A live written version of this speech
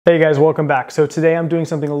Hey guys, welcome back. So today I'm doing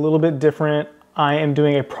something a little bit different. I am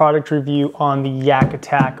doing a product review on the Yak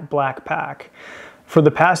Attack BlackPak. For the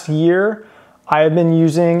past year, I have been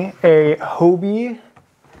using a Hobie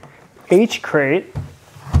H-Crate,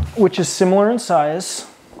 which is similar in size.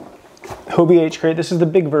 Hobie H-Crate, this is the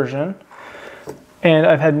big version. And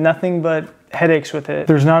I've had nothing but headaches with it.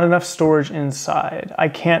 There's not enough storage inside. I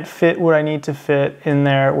can't fit what I need to fit in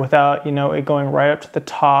there without, it going right up to the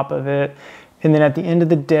top of it. And then at the end of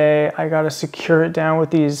the day, I gotta secure it down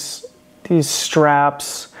with these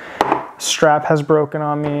straps. Strap has broken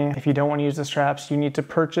on me. If you don't wanna use the straps, you need to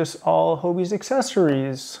purchase all Hobie's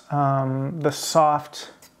accessories. The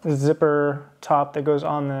soft zipper top that goes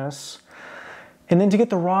on this. And then to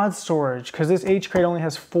get the rod storage, because this H-Crate only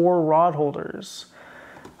has 4 rod holders.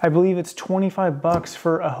 I believe it's 25 bucks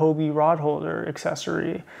for a Hobie rod holder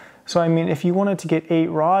accessory. So I mean, if you wanted to get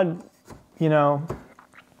 8 rod,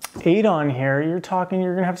 8 on here, you're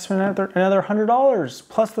gonna have to spend another $100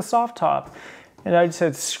 plus the soft top. And I just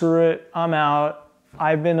said, screw it, I'm out.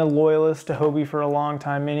 I've been a loyalist to Hobie for a long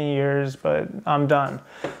time, many years, but I'm done.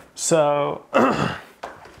 So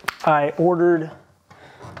I ordered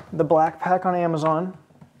the BlackPak on Amazon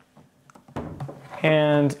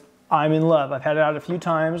and I'm in love. I've had it out a few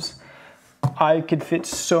times. I could fit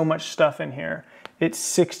so much stuff in here. It's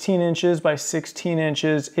 16 inches by 16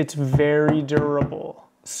 inches. It's very durable.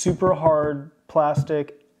 Super hard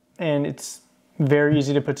plastic, and it's very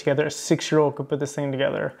easy to put together. A 6-year-old could put this thing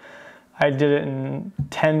together. I did it in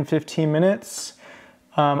 10-15 minutes.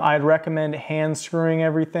 I'd recommend hand screwing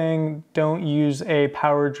everything. Don't use a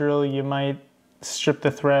power drill. You might strip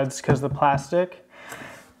the threads because of the plastic.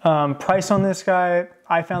 Price on this guy,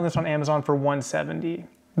 I found this on Amazon for $170.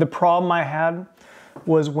 The problem I had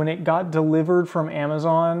was when it got delivered from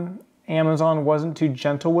Amazon, Amazon wasn't too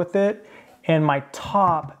gentle with it. And my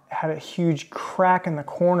top had a huge crack in the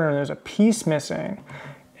corner and there's a piece missing.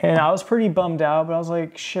 And I was pretty bummed out, but I was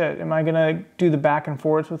like, shit, am I gonna do the back and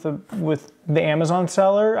forth with the Amazon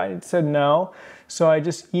seller? I said no. So I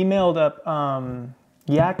just emailed up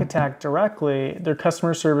Yak Attack directly. Their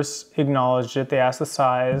customer service acknowledged it. They asked the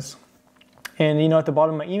size. And at the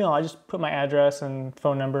bottom of my email, I just put my address and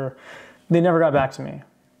phone number. They never got back to me.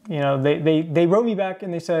 They wrote me back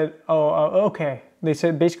and they said, okay. They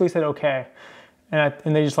basically said okay,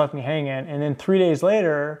 and they just left me hanging. And then 3 days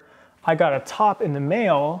later, I got a top in the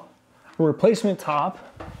mail, a replacement top.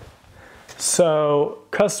 So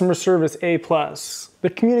customer service A+.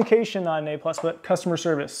 The communication not an A+, but customer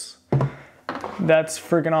service. That's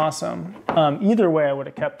freaking awesome. Either way, I would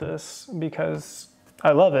have kept this because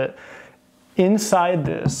I love it. Inside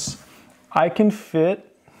this, I can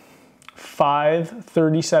fit 5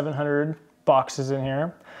 3700 boxes in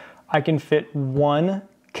here. I can fit 1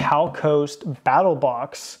 Cal Coast battle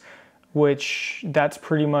box, which that's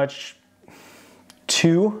pretty much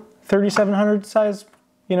 2 3700 size,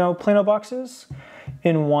 Plano boxes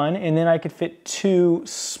in one. And then I could fit 2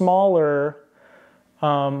 smaller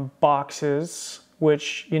boxes,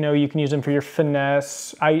 which, you can use them for your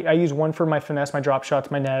finesse. I use one for my finesse, my drop shots,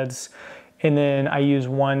 my Neds. And then I use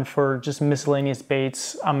one for just miscellaneous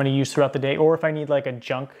baits I'm gonna use throughout the day. Or if I need like a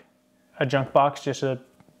junk box just to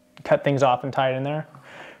cut things off and tie it in there,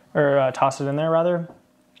 or toss it in there rather.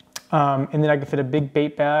 And then I could fit a big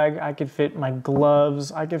bait bag. I could fit my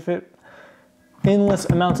gloves. I could fit endless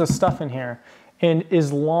amounts of stuff in here. And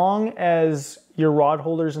as long as your rod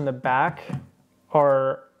holders in the back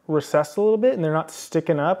are recessed a little bit and they're not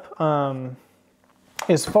sticking up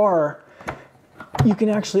as far, you can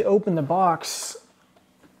actually open the box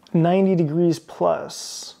 90 degrees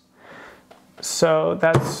plus. So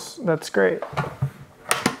that's great.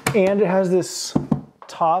 And it has this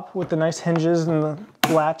top with the nice hinges and the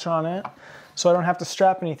latch on it. So I don't have to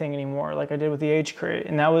strap anything anymore like I did with the H-Crate.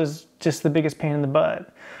 And that was just the biggest pain in the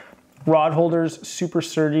butt. Rod holders, super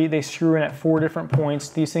sturdy. They screw in at 4 different points.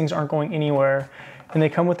 These things aren't going anywhere. And they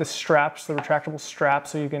come with the straps, the retractable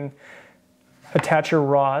straps, so you can attach your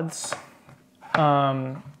rods.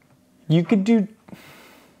 You could do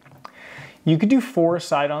 4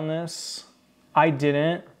 side on this. I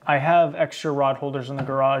didn't. I have extra rod holders in the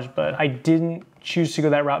garage, but I didn't choose to go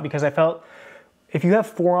that route because I felt if you have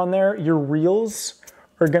 4 on there, your reels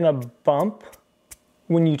are gonna bump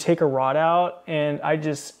when you take a rod out, and I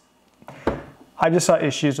just saw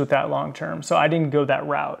issues with that long term, so I didn't go that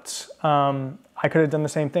route. I could have done the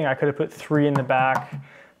same thing. I could have put 3 in the back,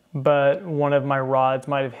 but one of my rods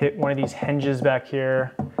might have hit one of these hinges back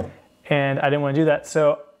here, and I didn't want to do that.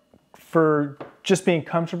 So for just being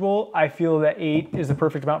comfortable, I feel that 8 is the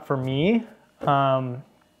perfect amount for me,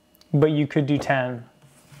 but you could do 10.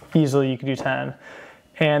 Easily you could do 10.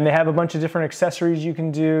 And they have a bunch of different accessories you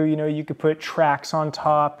can do. You know, you could put tracks on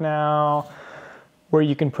top now, where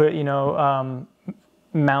you can put, you know,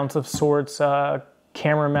 mounts of sorts,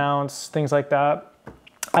 camera mounts, things like that.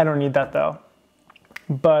 I don't need that though.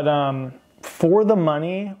 But for the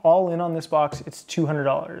money, all in on this box, it's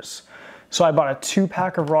 $200. So I bought a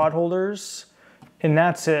 2-pack of rod holders, and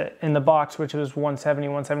that's it in the box, which was $170,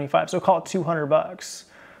 $175. So call it 200 bucks.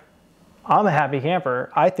 I'm a happy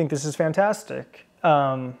camper. I think this is fantastic.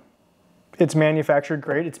 It's manufactured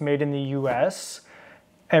great. It's made in the US.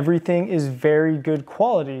 Everything is very good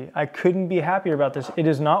quality. I couldn't be happier about this. It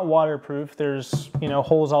is not waterproof. There's, you know,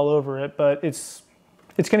 holes all over it, but it's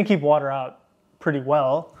going to keep water out pretty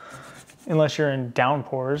well, unless you're in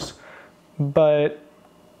downpours. But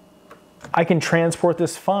I can transport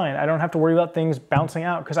this fine. I don't have to worry about things bouncing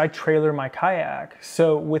out because I trailer my kayak.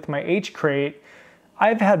 So with my H-Crate,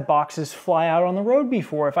 I've had boxes fly out on the road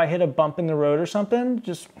before. If I hit a bump in the road or something,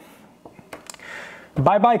 just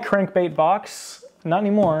bye-bye crankbait box. Not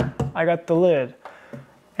anymore. I got the lid.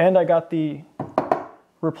 And I got the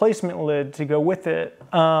replacement lid to go with it.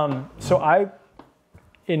 So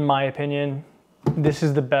in my opinion, this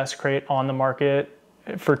is the best crate on the market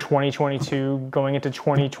for 2022, going into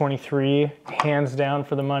 2023, hands down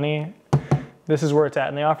for the money. This is where it's at.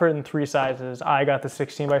 And they offer it in 3 sizes. I got the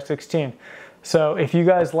 16 by 16. So if you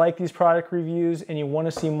guys like these product reviews and you want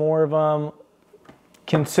to see more of them,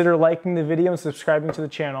 consider liking the video and subscribing to the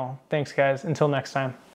channel. Thanks guys, until next time.